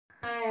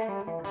We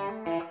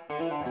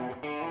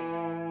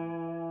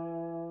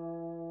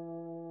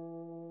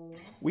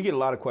get a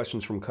lot of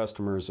questions from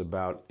customers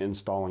about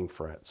installing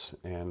frets,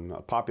 and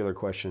a popular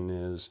question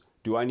is,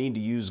 do I need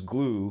to use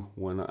glue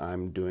when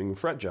I'm doing a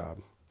fret job?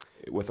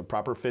 With a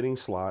proper fitting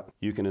slot,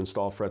 you can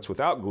install frets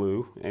without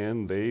glue,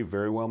 and they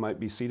very well might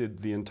be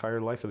seated the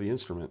entire life of the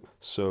instrument.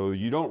 So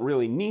you don't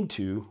really need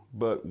to,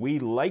 but we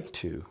like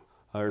to.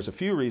 There's a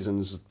few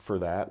reasons for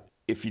that.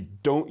 If you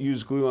don't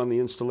use glue on the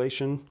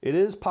installation, it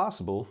is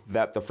possible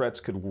that the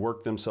frets could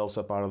work themselves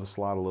up out of the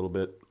slot a little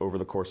bit over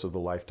the course of the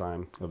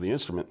lifetime of the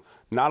instrument.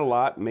 Not a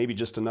lot, maybe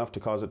just enough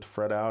to cause it to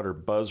fret out or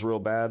buzz real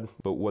bad,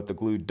 but what the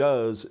glue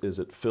does is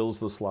it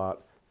fills the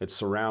slot, it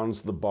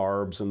surrounds the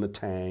barbs and the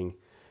tang,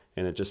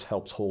 and it just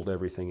helps hold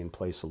everything in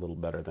place a little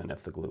better than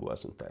if the glue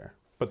wasn't there.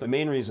 But the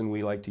main reason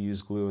we like to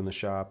use glue in the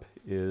shop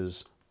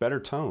is better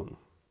tone.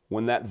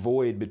 When that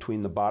void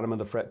between the bottom of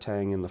the fret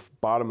tang and the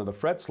bottom of the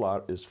fret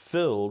slot is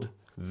filled,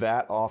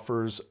 that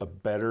offers a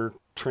better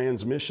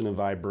transmission of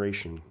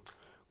vibration.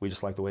 We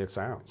just like the way it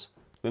sounds.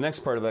 The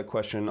next part of that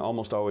question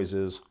almost always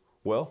is,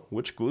 well,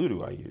 which glue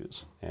do I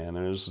use? And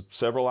there's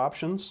several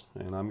options,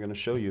 and I'm going to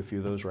show you a few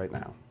of those right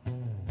now.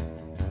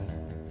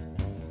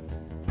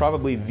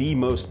 Probably the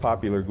most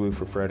popular glue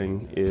for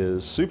fretting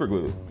is super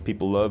glue.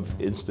 People love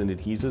instant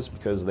adhesives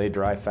because they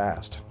dry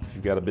fast. If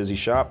you've got a busy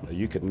shop,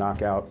 you could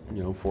knock out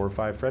 4 or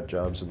 5 fret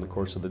jobs in the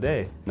course of the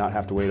day, not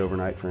have to wait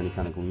overnight for any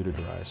kind of glue to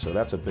dry. So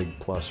that's a big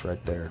plus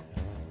right there.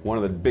 One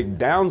of the big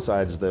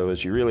downsides though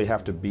is you really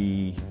have to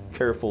be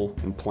careful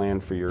and plan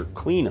for your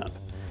cleanup.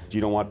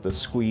 You don't want the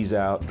squeeze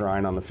out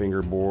drying on the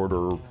fingerboard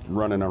or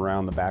running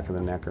around the back of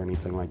the neck or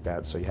anything like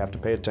that. So you have to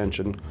pay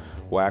attention,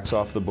 wax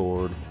off the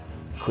board,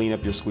 clean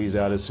up your squeeze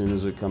out as soon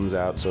as it comes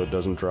out so it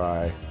doesn't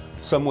dry.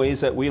 Some ways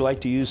that we like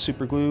to use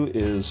super glue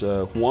is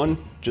one,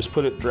 just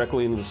put it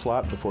directly into the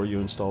slot before you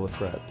install the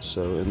fret.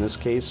 So in this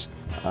case,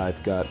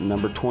 I've got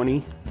number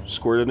 20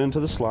 squirted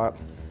into the slot,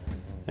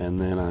 and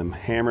then I'm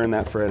hammering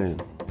that fret in.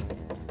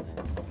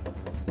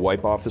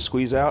 Wipe off the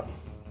squeeze out,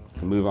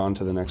 and move on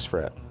to the next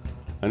fret.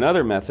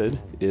 Another method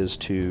is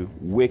to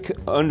wick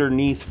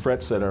underneath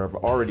frets that have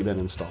already been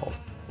installed.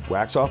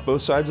 Wax off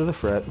both sides of the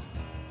fret,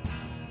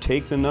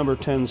 take the number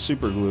 10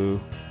 super glue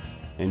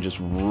and just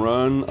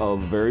run a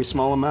very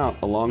small amount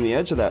along the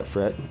edge of that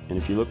fret, and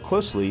if you look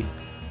closely,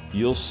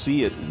 you'll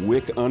see it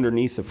wick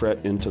underneath the fret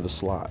into the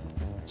slot.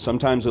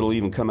 Sometimes it'll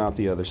even come out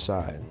the other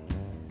side.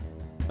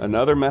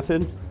 Another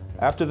method,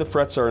 after the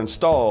frets are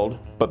installed,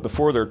 but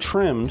before they're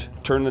trimmed,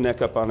 turn the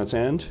neck up on its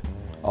end.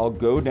 I'll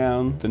go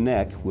down the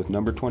neck with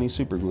number 20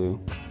 super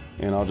glue,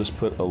 and I'll just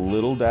put a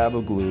little dab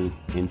of glue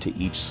into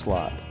each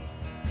slot.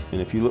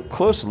 And if you look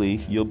closely,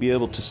 you'll be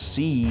able to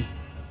see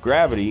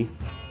gravity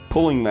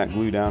pulling that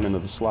glue down into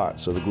the slot.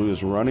 So the glue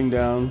is running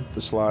down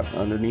the slot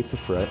underneath the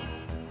fret.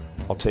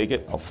 I'll take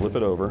it, I'll flip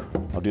it over,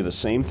 I'll do the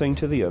same thing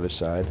to the other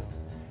side.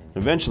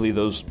 Eventually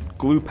those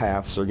glue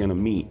paths are going to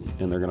meet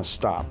and they're going to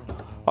stop.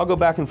 I'll go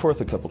back and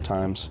forth a couple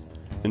times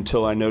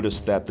until I notice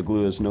that the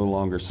glue is no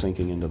longer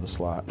sinking into the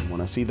slot. And when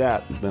I see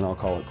that, then I'll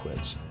call it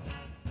quits.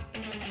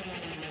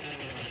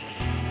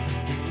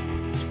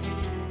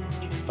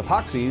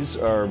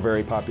 Epoxies are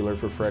very popular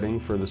for fretting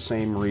for the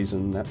same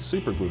reason that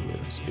super glue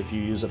is. If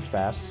you use a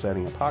fast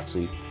setting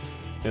epoxy,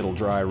 it'll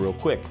dry real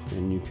quick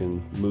and you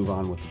can move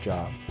on with the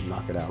job and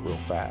knock it out real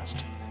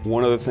fast.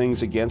 One of the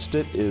things against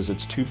it is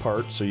it's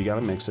 2-part, so you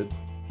gotta mix it.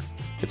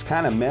 It's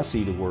kind of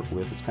messy to work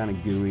with, it's kind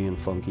of gooey and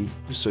funky,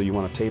 so you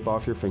want to tape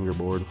off your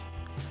fingerboard,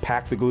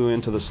 pack the glue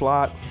into the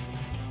slot,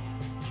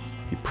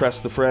 you press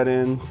the fret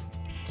in.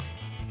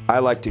 I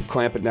like to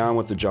clamp it down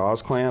with the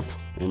jaws clamp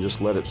and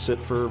just let it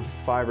sit for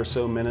 5 or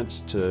so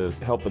minutes to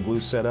help the glue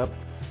set up.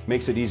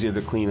 Makes it easier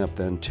to clean up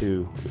then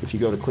too. If you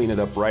go to clean it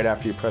up right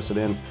after you press it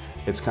in,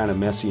 it's kind of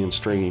messy and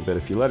stringy, but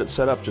if you let it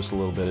set up just a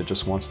little bit, it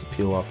just wants to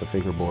peel off the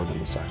fingerboard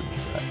and the side of the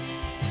fret.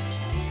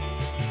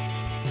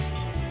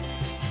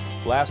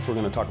 Last, we're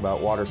going to talk about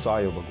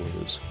water-soluble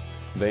glues.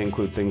 They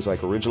include things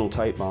like original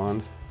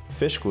Titebond,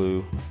 fish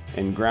glue,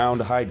 and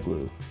ground hide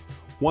glue.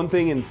 One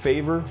thing in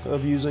favor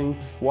of using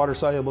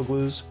water-soluble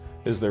glues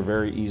is they're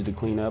very easy to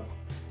clean up.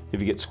 If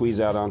you get squeezed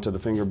out onto the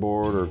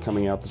fingerboard or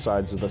coming out the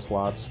sides of the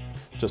slots,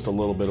 just a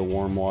little bit of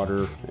warm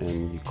water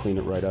and you clean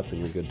it right up and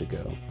you're good to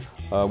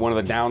go. One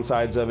of the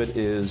downsides of it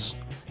is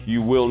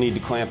you will need to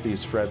clamp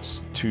these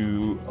frets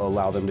to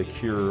allow them to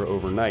cure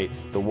overnight.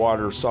 The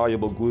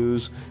water-soluble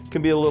glues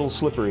can be a little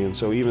slippery, and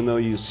so even though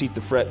you seat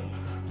the fret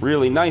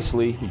really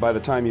nicely, by the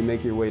time you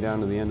make your way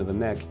down to the end of the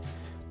neck,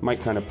 might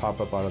kind of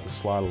pop up out of the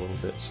slot a little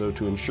bit. So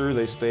to ensure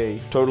they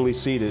stay totally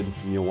seated,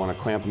 you'll want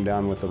to clamp them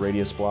down with a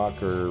radius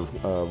block or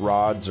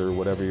rods or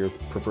whatever your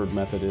preferred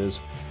method is,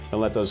 and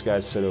let those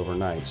guys sit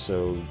overnight.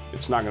 So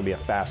it's not going to be a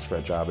fast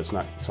fret job. It's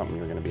not something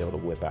you're going to be able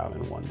to whip out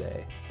in one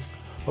day.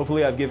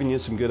 Hopefully I've given you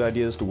some good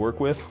ideas to work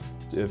with.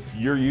 If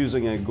you're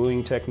using a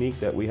gluing technique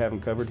that we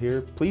haven't covered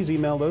here, please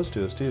email those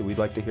to us too. We'd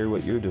like to hear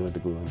what you're doing to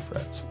glue in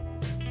frets.